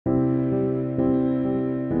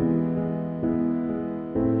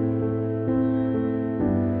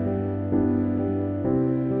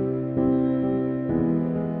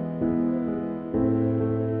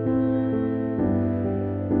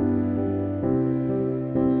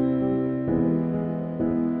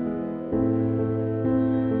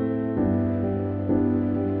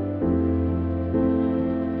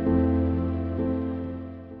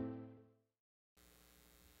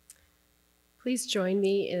Please join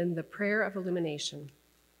me in the prayer of illumination.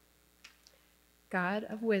 God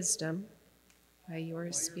of wisdom, by your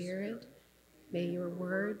Spirit, may your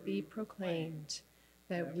word be proclaimed,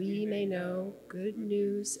 that we may know good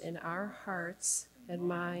news in our hearts and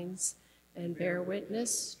minds and bear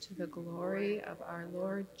witness to the glory of our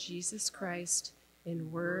Lord Jesus Christ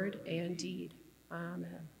in word and deed.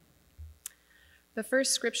 Amen. The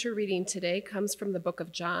first scripture reading today comes from the book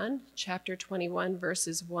of John, chapter 21,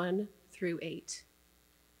 verses 1 through 8.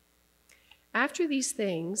 After these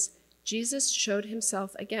things, Jesus showed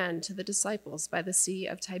himself again to the disciples by the Sea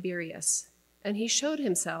of Tiberias, and he showed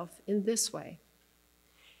himself in this way.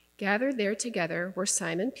 Gathered there together were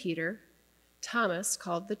Simon Peter, Thomas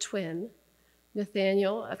called the twin,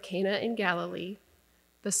 Nathanael of Cana in Galilee,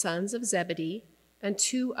 the sons of Zebedee, and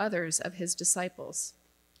 2 others of his disciples.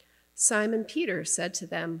 Simon Peter said to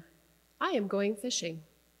them, "I am going fishing."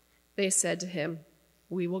 They said to him,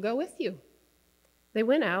 "We will go with you." They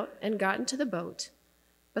went out and got into the boat,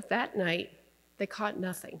 but that night they caught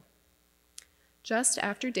nothing. Just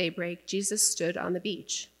after daybreak, Jesus stood on the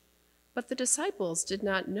beach, but the disciples did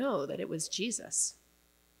not know that it was Jesus.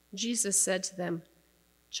 Jesus said to them,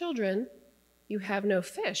 "Children, you have no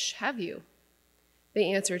fish, have you?"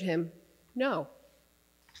 They answered him, "No."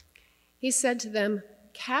 He said to them,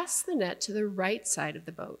 "Cast the net to the right side of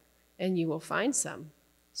the boat, and you will find some."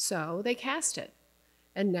 So they cast it,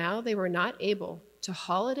 and now they were not able to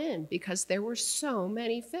haul it in because there were so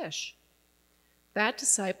many fish. That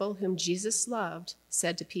disciple whom Jesus loved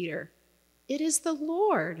said to Peter, "It is the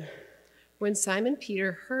Lord." When Simon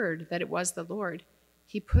Peter heard that it was the Lord,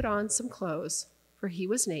 he put on some clothes, for he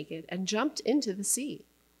was naked, and jumped into the sea.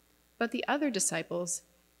 But the other disciples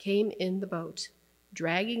came in the boat,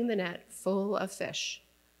 dragging the net full of fish,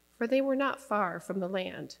 for they were not far from the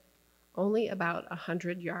land, only about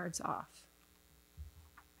 100 yards off.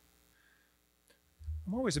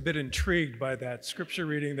 I'm always a bit intrigued by that scripture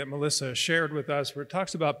reading that Melissa shared with us, where it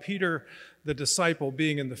talks about Peter, the disciple,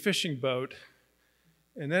 being in the fishing boat,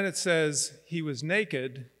 and then it says he was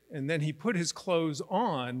naked, and then he put his clothes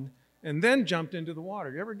on, and then jumped into the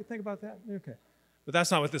water. You ever think about that? Okay. But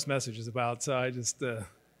that's not what this message is about, so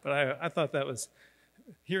I thought that was,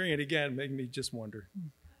 hearing it again made me just wonder.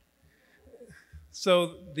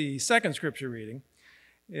 So the second scripture reading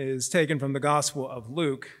is taken from the Gospel of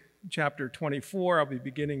Luke, chapter 24. I'll be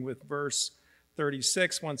beginning with verse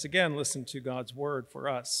 36. Once again, listen to God's word for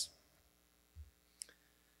us.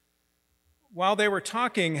 While they were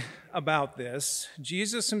talking about this,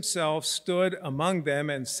 Jesus himself stood among them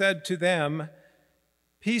and said to them,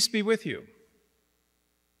 "Peace be with you."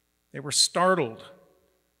 They were startled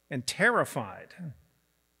and terrified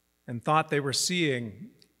and thought they were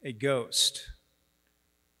seeing a ghost.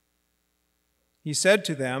 He said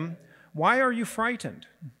to them, "Why are you frightened?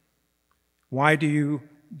 Why do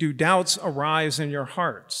doubts arise in your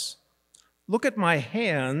hearts? Look at my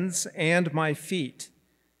hands and my feet.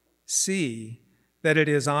 See that it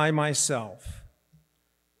is I myself.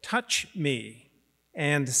 Touch me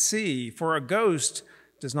and see, for a ghost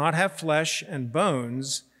does not have flesh and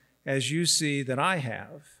bones, as you see that I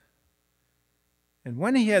have." And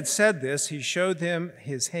when he had said this, he showed them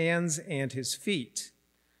his hands and his feet.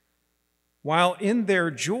 While in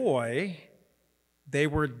their joy, they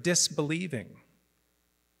were disbelieving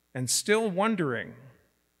and still wondering.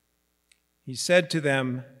 He said to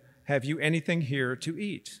them, "Have you anything here to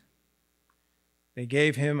eat?" They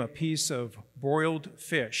gave him a piece of broiled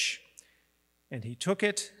fish, and he took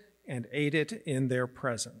it and ate it in their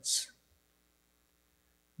presence.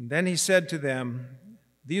 And then he said to them,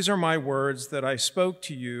 "These are my words that I spoke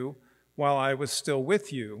to you while I was still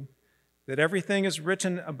with you, that everything is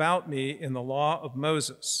written about me in the law of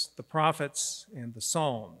Moses, the prophets, and the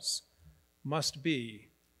Psalms must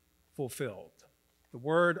be fulfilled." The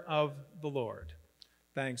word of the Lord.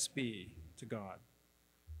 Thanks be to God.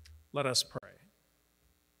 Let us pray.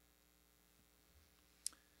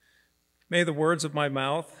 May the words of my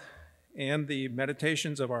mouth and the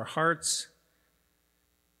meditations of our hearts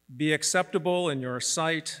be acceptable in your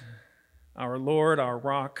sight, our Lord, our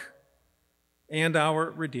rock, and our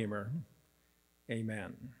Redeemer.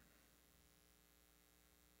 Amen.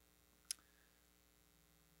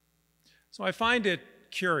 So I find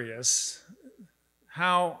it curious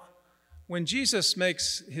how when Jesus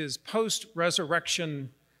makes his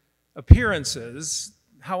post-resurrection appearances,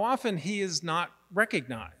 how often he is not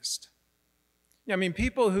recognized. I mean,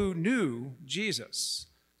 people who knew Jesus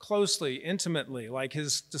closely, intimately, like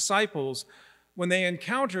his disciples, when they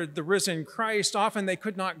encountered the risen Christ, often they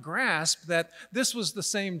could not grasp that this was the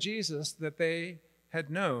same Jesus that they had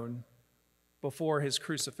known before his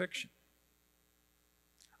crucifixion.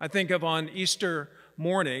 I think of on Easter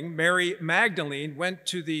morning, Mary Magdalene went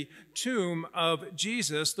to the tomb of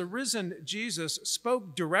Jesus. The risen Jesus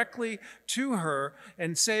spoke directly to her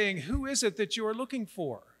and saying, "Who is it that you are looking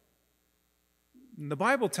for?" And the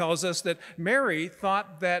Bible tells us that Mary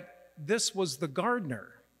thought that this was the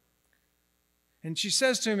gardener. And she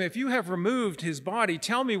says to him, "If you have removed his body,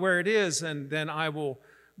 tell me where it is, and then I will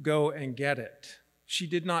go and get it." She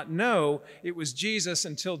did not know it was Jesus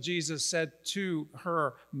until Jesus said to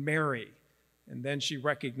her, "Mary," and then she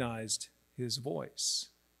recognized his voice.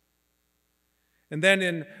 And then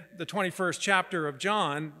in the 21st chapter of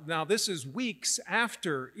John, now this is weeks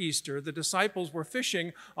after Easter, the disciples were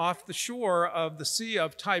fishing off the shore of the Sea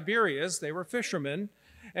of Tiberias. They were fishermen.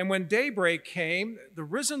 And when daybreak came, the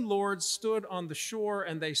risen Lord stood on the shore,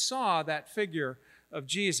 and they saw that figure of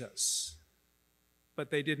Jesus. But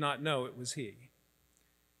they did not know it was he.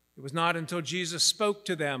 It was not until Jesus spoke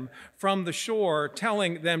to them from the shore,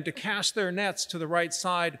 telling them to cast their nets to the right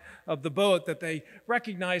side of the boat, that they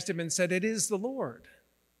recognized him and said, "It is the Lord."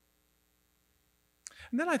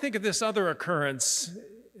 And then I think of this other occurrence,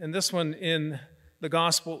 and this one in the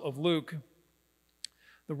Gospel of Luke,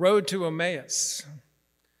 the road to Emmaus.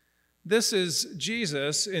 This is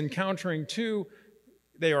Jesus encountering two,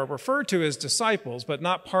 they are referred to as disciples, but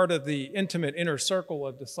not part of the intimate inner circle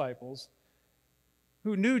of disciples,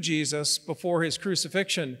 who knew Jesus before his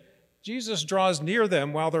crucifixion. Jesus draws near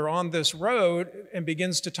them while they're on this road and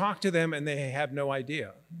begins to talk to them, and they have no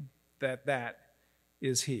idea that that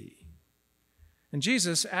is he. And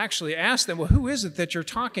Jesus actually asked them, "Well, who is it that you're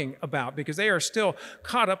talking about?" Because they are still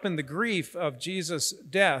caught up in the grief of Jesus'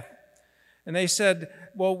 death. And they said,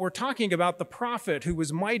 "Well, we're talking about the prophet who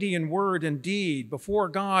was mighty in word and deed before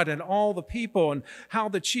God and all the people, and how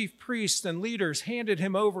the chief priests and leaders handed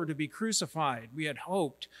him over to be crucified. We had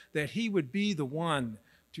hoped that he would be the one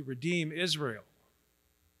to redeem Israel."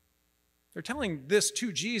 They're telling this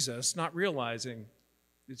to Jesus, not realizing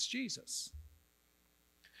it's Jesus.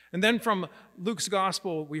 And then from Luke's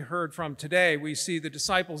gospel we heard from today, we see the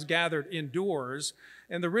disciples gathered indoors,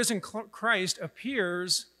 and the risen Christ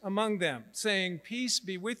appears among them, saying, "Peace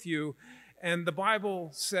be with you." And the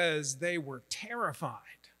Bible says they were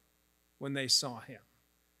terrified when they saw him.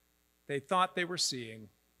 They thought they were seeing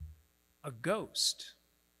a ghost.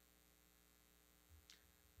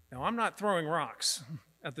 Now, I'm not throwing rocks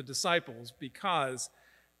at the disciples because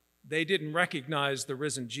they didn't recognize the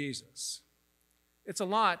risen Jesus. It's a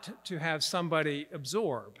lot to have somebody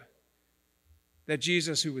absorb that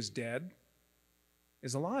Jesus, who was dead,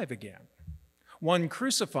 is alive again. One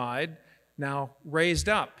crucified, now raised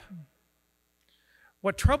up.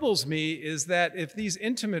 What troubles me is that if these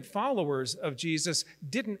intimate followers of Jesus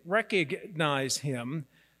didn't recognize him,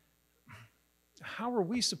 how are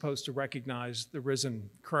we supposed to recognize the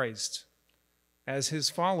risen Christ as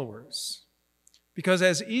his followers? Because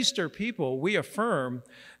as Easter people, we affirm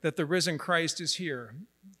that the risen Christ is here.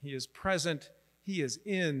 He is present. He is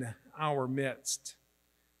in our midst.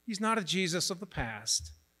 He's not a Jesus of the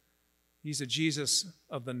past. He's a Jesus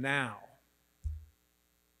of the now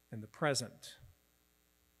and the present.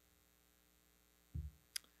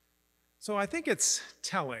 So I think it's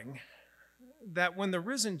telling that when the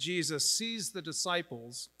risen Jesus sees the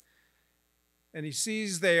disciples, and he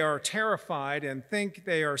sees they are terrified and think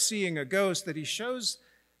they are seeing a ghost, that he shows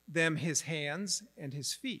them his hands and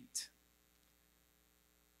his feet,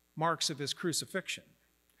 marks of his crucifixion.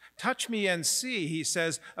 "Touch me and see," he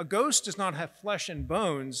says. "A ghost does not have flesh and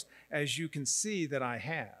bones, as you can see that I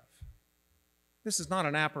have." This is not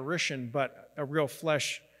an apparition, but a real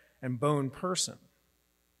flesh and bone person.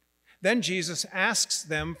 Then Jesus asks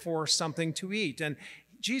them for something to eat, and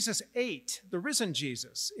Jesus ate, the risen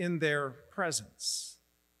Jesus, in their presence.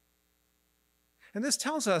 And this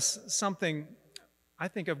tells us something, I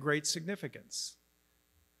think, of great significance,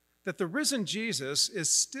 that the risen Jesus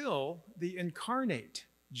is still the incarnate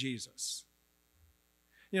Jesus.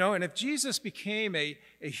 You know, and if Jesus became a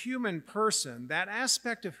human person, that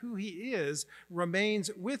aspect of who he is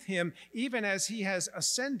remains with him even as he has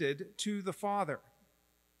ascended to the Father.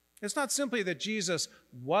 It's not simply that Jesus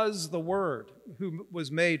was the Word who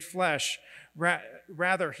was made flesh.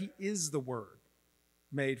 Rather, he is the Word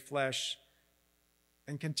made flesh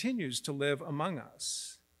and continues to live among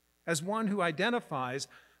us as one who identifies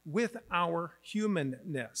with our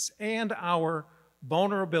humanness and our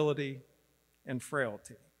vulnerability and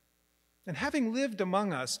frailty. And having lived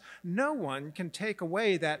among us, no one can take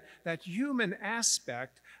away that human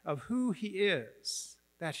aspect of who he is.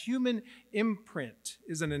 That human imprint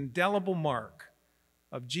is an indelible mark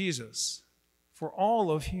of Jesus for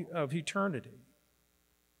all of eternity.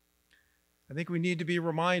 I think we need to be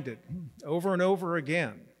reminded over and over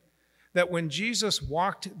again that when Jesus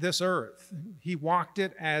walked this earth, he walked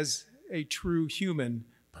it as a true human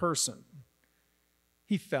person.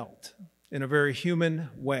 He felt in a very human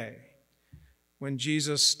way. When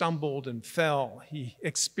Jesus stumbled and fell, he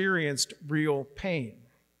experienced real pain.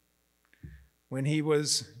 When he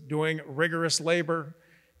was doing rigorous labor,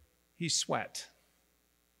 he sweat.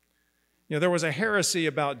 There was a heresy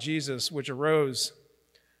about Jesus which arose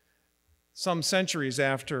some centuries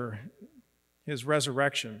after his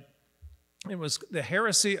resurrection. It was the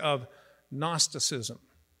heresy of Gnosticism.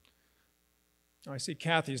 I see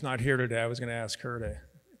Kathy's not here today. I was going to ask her to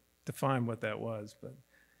define what that was.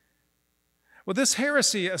 Well, this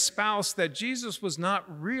heresy espoused that Jesus was not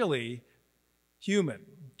really human,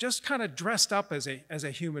 just kind of dressed up as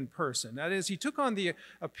a human person. That is, he took on the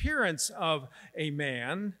appearance of a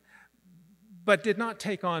man, but did not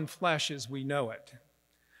take on flesh as we know it.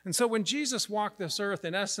 And so when Jesus walked this earth,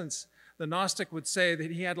 in essence, the Gnostic would say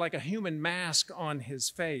that he had like a human mask on his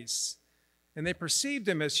face, and they perceived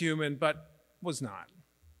him as human, but was not.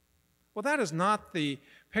 Well, that is not the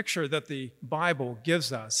picture that the Bible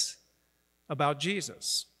gives us about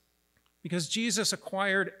Jesus, because Jesus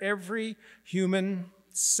acquired every human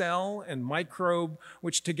cell and microbe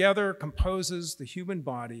which together composes the human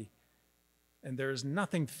body, and there is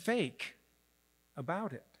nothing fake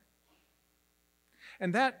about it.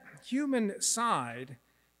 And that human side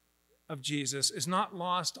of Jesus is not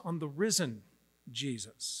lost on the risen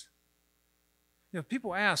Jesus.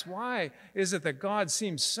 People ask, why is it that God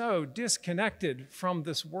seems so disconnected from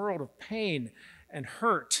this world of pain and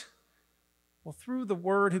hurt? Well, through the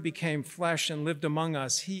Word who became flesh and lived among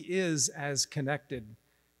us, he is as connected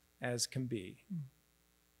as can be.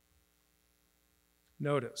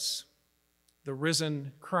 Notice, the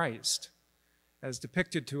risen Christ, as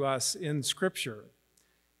depicted to us in Scripture,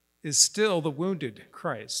 is still the wounded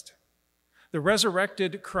Christ. The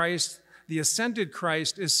resurrected Christ, the ascended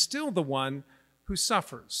Christ, is still the one who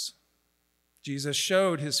suffers. Jesus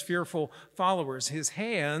showed his fearful followers his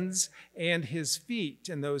hands and his feet,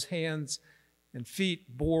 and those hands and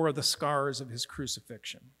feet bore the scars of his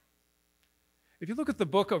crucifixion. If you look at the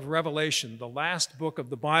book of Revelation, the last book of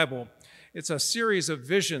the Bible, it's a series of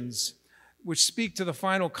visions which speak to the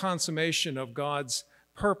final consummation of God's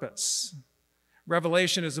purpose.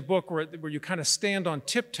 Revelation is a book where you kind of stand on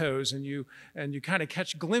tiptoes and you kind of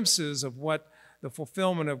catch glimpses of what the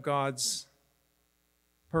fulfillment of God's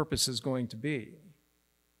purpose is going to be.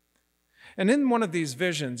 And in one of these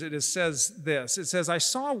visions, it says this. It says, I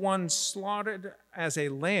saw one slaughtered as a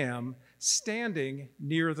lamb standing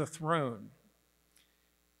near the throne.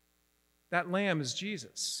 That lamb is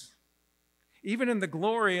Jesus. Even in the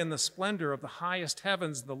glory and the splendor of the highest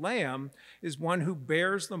heavens, the lamb is one who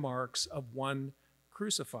bears the marks of one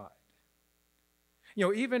crucified.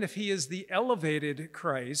 Even if he is the elevated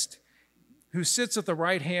Christ who sits at the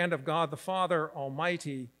right hand of God the Father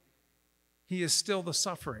Almighty, he is still the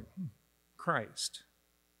suffering Christ.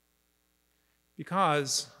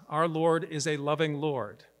 Because our Lord is a loving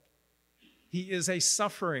Lord. He is a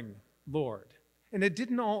suffering Lord. And it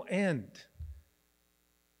didn't all end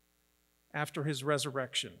after his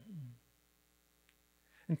resurrection.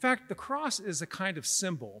 In fact, the cross is a kind of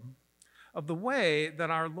symbol of the way that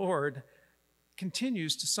our Lord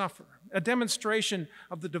continues to suffer, a demonstration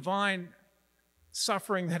of the divine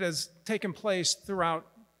suffering that has taken place throughout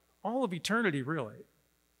all of eternity, really.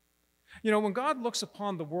 When God looks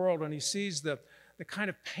upon the world and he sees the kind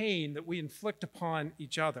of pain that we inflict upon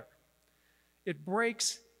each other, it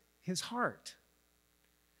breaks his heart.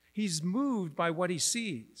 He's moved by what he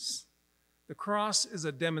sees. The cross is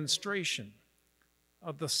a demonstration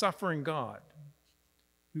of the suffering God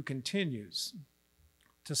who continues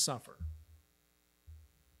to suffer.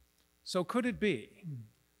 So could it be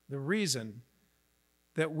the reason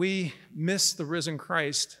that we miss the risen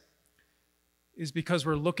Christ is because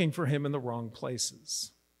we're looking for him in the wrong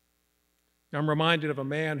places? I'm reminded of a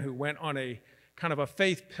man who went on a kind of a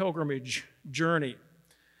faith pilgrimage journey.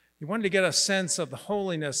 He wanted to get a sense of the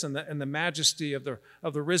holiness and the majesty of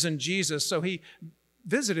the risen Jesus, so he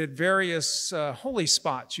visited various holy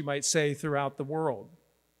spots, you might say, throughout the world.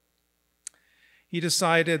 He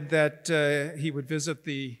decided that he would visit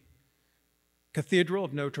the Cathedral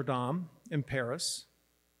of Notre Dame in Paris.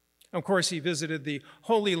 Of course, he visited the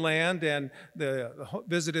Holy Land and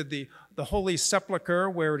visited the Holy Sepulchre,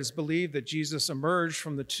 where it is believed that Jesus emerged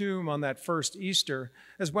from the tomb on that first Easter,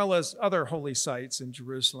 as well as other holy sites in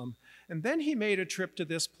Jerusalem. And then he made a trip to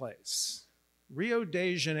this place, Rio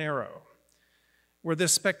de Janeiro, where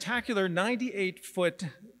this spectacular 98-foot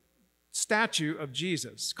statue of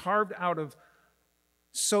Jesus, carved out of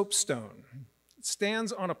soapstone,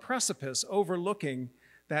 stands on a precipice overlooking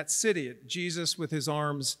that city, Jesus with his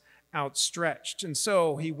arms outstretched. And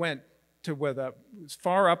so he went to as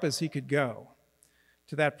far up as he could go,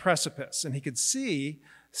 to that precipice. And he could see,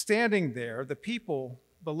 standing there, the people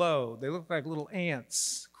below. They looked like little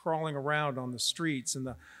ants crawling around on the streets, and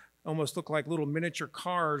almost looked like little miniature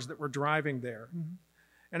cars that were driving there. Mm-hmm.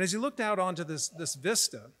 And as he looked out onto this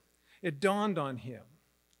vista, it dawned on him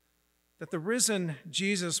that the risen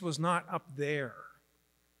Jesus was not up there.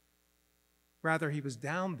 Rather, he was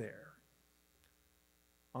down there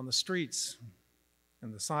on the streets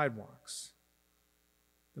and the sidewalks.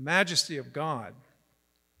 The majesty of God,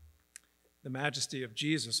 the majesty of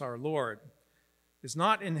Jesus, our Lord, is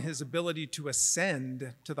not in his ability to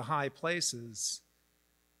ascend to the high places,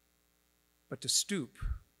 but to stoop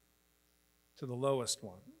to the lowest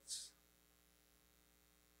ones.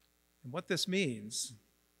 And what this means,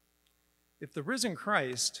 if the risen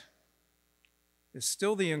Christ is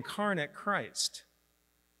still the incarnate Christ,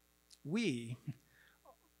 we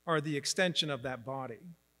are the extension of that body,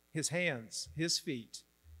 his hands, his feet,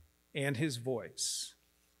 and his voice.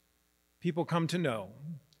 People come to know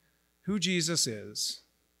who Jesus is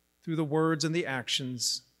through the words and the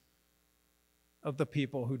actions of the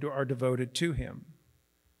people who are devoted to him.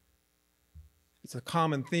 It's a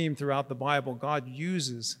common theme throughout the Bible. God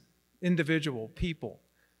uses individual people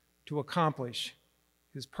to accomplish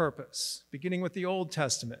his purpose, beginning with the Old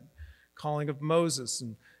Testament, calling of Moses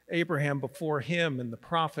and Abraham before him and the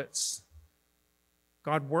prophets.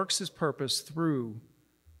 God works his purpose through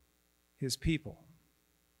his people.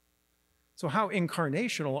 So how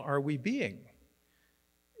incarnational are we being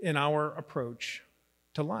in our approach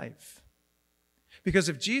to life? Because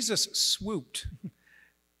if Jesus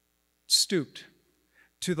stooped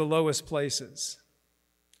to the lowest places,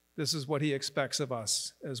 this is what he expects of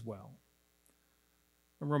us as well.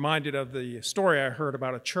 I'm reminded of the story I heard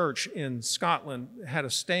about a church in Scotland that had a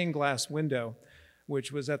stained glass window,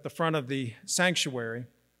 which was at the front of the sanctuary,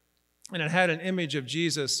 and it had an image of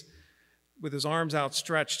Jesus with his arms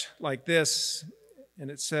outstretched like this,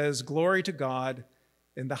 and it says, "Glory to God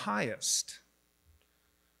in the highest."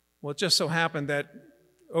 Well, it just so happened that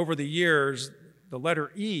over the years, the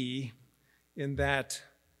letter E in that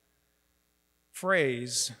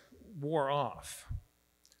phrase wore off.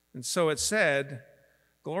 And so it said,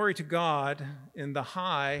 "Glory to God in the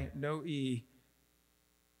high," no E,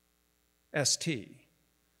 S-T,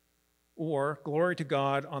 or "Glory to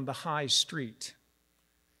God on the high street."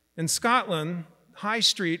 In Scotland, High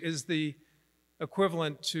Street is the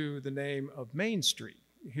equivalent to the name of Main Street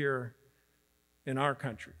here in our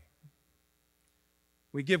country.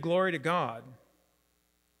 We give glory to God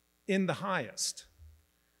in the highest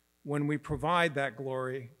when we provide that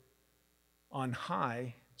glory on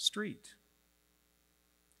High Street.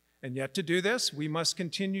 And yet to do this, we must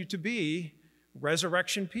continue to be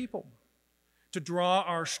resurrection people, to draw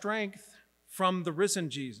our strength from the risen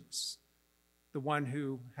Jesus, the one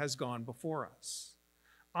who has gone before us.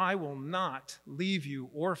 "I will not leave you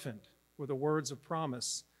orphaned," were the words of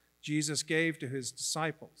promise Jesus gave to his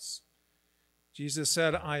disciples. Jesus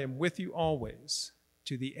said, "I am with you always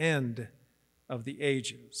to the end of the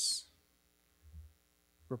ages."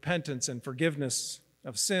 Repentance and forgiveness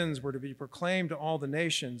of sins were to be proclaimed to all the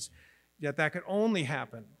nations, yet that could only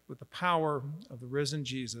happen with the power of the risen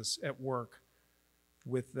Jesus at work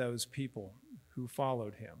with those people who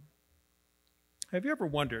followed him. Have you ever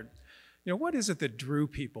wondered, what is it that drew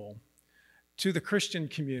people to the Christian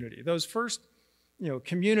community? Those first,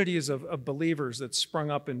 communities of believers that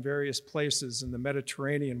sprung up in various places in the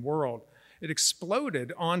Mediterranean world. It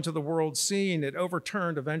exploded onto the world scene. It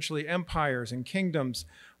overturned eventually empires and kingdoms.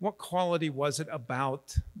 What quality was it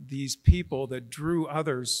about these people that drew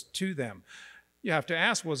others to them? You have to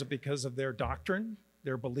ask, was it because of their doctrine,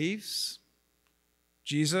 their beliefs?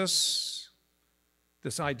 Jesus,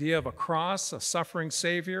 this idea of a cross, a suffering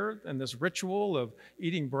Savior, and this ritual of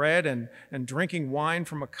eating bread and drinking wine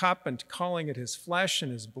from a cup and calling it his flesh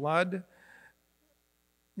and his blood.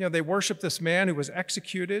 They worshiped this man who was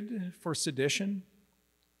executed for sedition.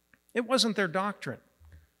 It wasn't their doctrine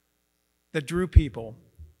that drew people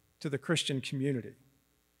to the Christian community.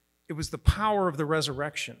 It was the power of the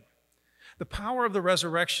resurrection. The power of the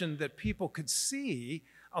resurrection that people could see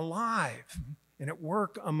alive and at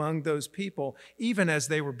work among those people, even as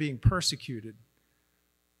they were being persecuted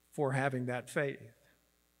for having that faith.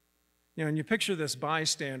 And you picture this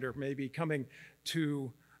bystander maybe coming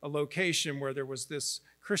to a location where there was this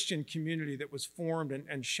Christian community that was formed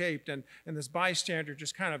and shaped, and this bystander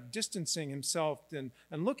just kind of distancing himself and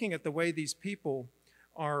looking at the way these people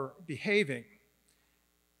are behaving.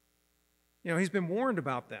 He's been warned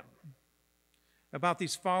about them. about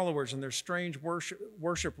these followers and their strange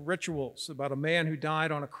worship rituals, about a man who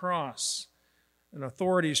died on a cross and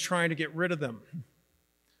authorities trying to get rid of them.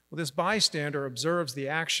 Well, this bystander observes the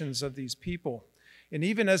actions of these people, and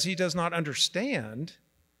even as he does not understand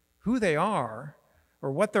who they are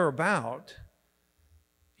or what they're about,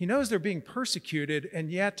 he knows they're being persecuted,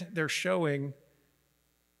 and yet they're showing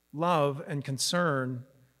love and concern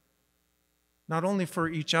not only for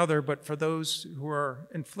each other, but for those who are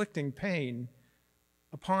inflicting pain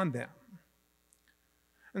upon them.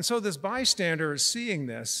 And so this bystander is seeing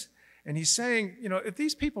this, and he's saying, if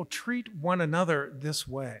these people treat one another this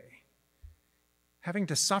way, having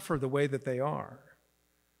to suffer the way that they are,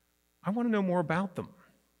 I want to know more about them.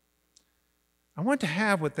 I want to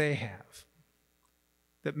have what they have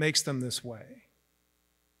that makes them this way.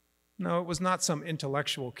 No, it was not some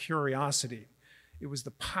intellectual curiosity. It was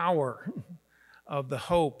the power of the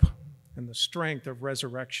hope and the strength of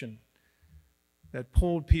resurrection that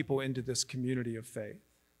pulled people into this community of faith.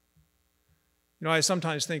 I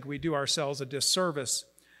sometimes think we do ourselves a disservice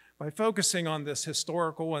by focusing on this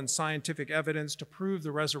historical and scientific evidence to prove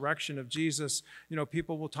the resurrection of Jesus.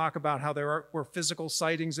 People will talk about how there were physical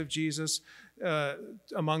sightings of Jesus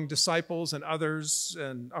among disciples and others,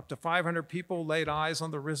 and up to 500 people laid eyes on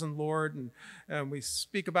the risen Lord. And we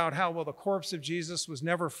speak about how, the corpse of Jesus was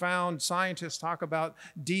never found. Scientists talk about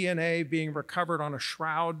DNA being recovered on a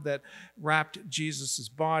shroud that wrapped Jesus'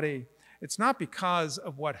 body. It's not because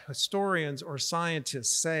of what historians or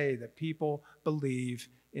scientists say that people believe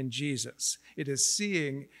in Jesus. It is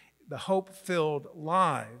seeing the hope-filled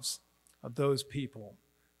lives of those people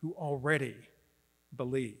who already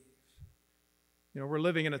believe. We're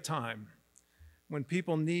living in a time when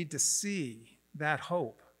people need to see that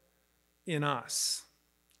hope in us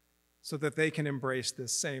so that they can embrace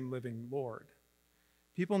this same living Lord.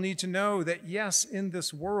 People need to know that, yes, in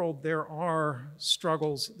this world there are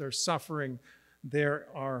struggles, there's suffering, there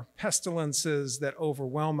are pestilences that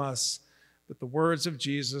overwhelm us, but the words of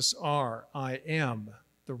Jesus are, I am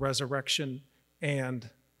the resurrection and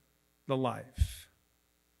the life.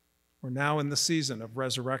 We're now in the season of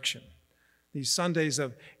resurrection. These Sundays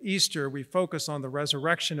of Easter, we focus on the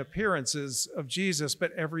resurrection appearances of Jesus,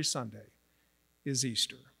 but every Sunday is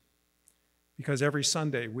Easter, because every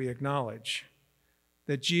Sunday we acknowledge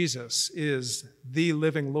that Jesus is the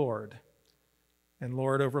living Lord and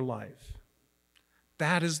Lord over life.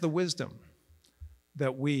 That is the wisdom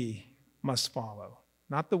that we must follow,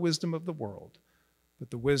 not the wisdom of the world, but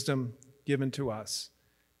the wisdom given to us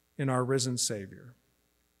in our risen Savior.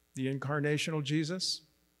 The incarnational Jesus,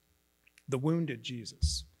 the wounded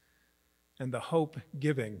Jesus, and the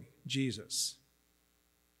hope-giving Jesus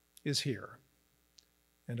is here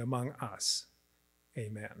and among us.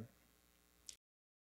 Amen.